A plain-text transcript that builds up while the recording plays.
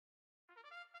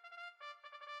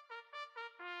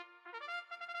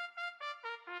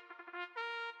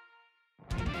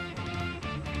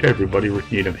Hey everybody,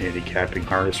 Rick Needham handicapping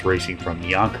harness racing from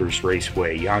Yonkers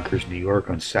Raceway, Yonkers, New York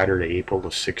on Saturday, April the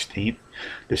 16th.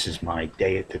 This is my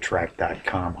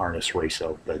dayatthetrack.com harness race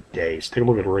of the day. Let's take a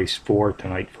look at race 4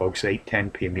 tonight, folks,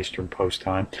 8:10 p.m. Eastern Post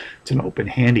Time. It's an open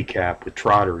handicap with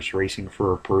trotters racing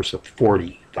for a purse of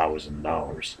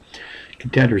 $40,000.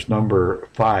 Contenders number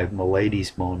 5,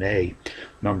 Milady's Monet,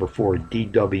 number 4,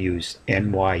 DW's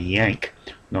NY Yank,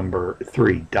 number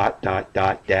 3, ...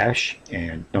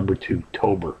 and number 2,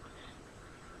 Tober.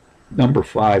 Number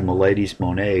 5, Milady's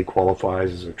Monet,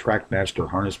 qualifies as a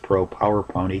Trackmaster Harness Pro Power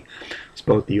Pony. It's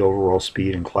both the overall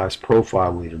speed and class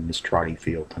profile leader in this trotting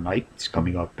field tonight. He's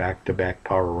coming off back-to-back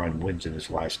power run wins in his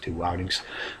last 2 outings.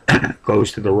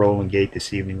 Goes to the rolling gate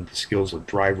this evening with the skills of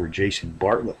driver Jason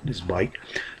Bartlett in his bike.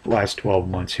 The last 12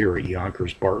 months here at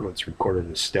Yonkers, Bartlett's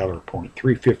recorded a stellar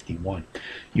 .351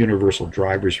 universal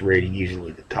driver's rating,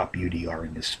 easily the top UDR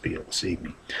in this field this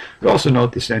evening. We also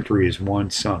note this entry has won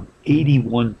some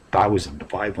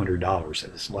 $81,500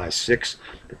 in his last 6,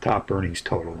 the top earnings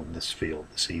total in this field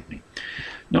this evening.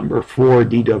 Number 4,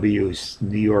 DW's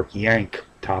New York Yank,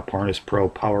 top harness pro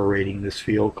power rating in this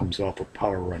field, comes off a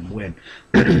power run win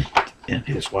in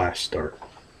his last start.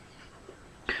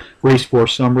 Race 4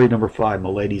 summary, number 5,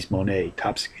 Milady's Monet,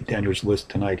 tops the contenders list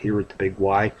tonight here at the Big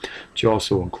Y, which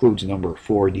also includes number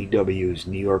 4, DW's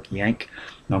New York Yank,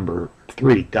 number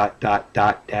 3, ...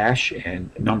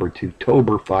 and number 2,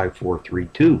 Tober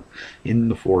 5432 in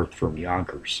the 4th from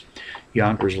Yonkers.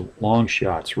 Yonkers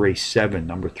Longshots, race 7,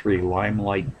 number 3,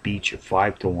 Limelight Beach, a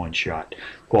 5-to-1 shot.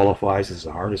 Qualifies as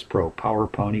a Harness Pro Power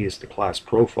Pony, as the class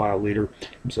profile leader.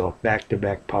 Comes off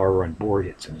back-to-back power run board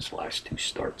hits in his last 2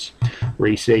 starts.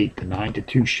 Race 8, the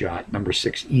 9-to-2 shot, number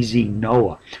 6, Easy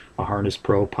Noah, a Harness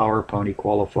Pro Power Pony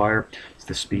qualifier. It's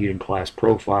the speed and class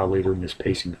profile leader in this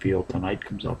pacing field tonight.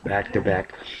 Comes off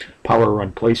back-to-back power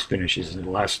run place finishes in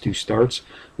the last 2 starts,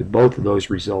 with both of those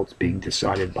results being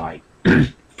decided by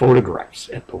photographs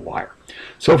at the wire.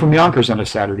 So from Yonkers on a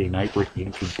Saturday night, Rick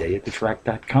Needham from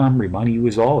dayatthetrack.com, reminding you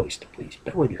as always to please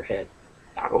bet with your head,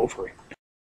 not over it.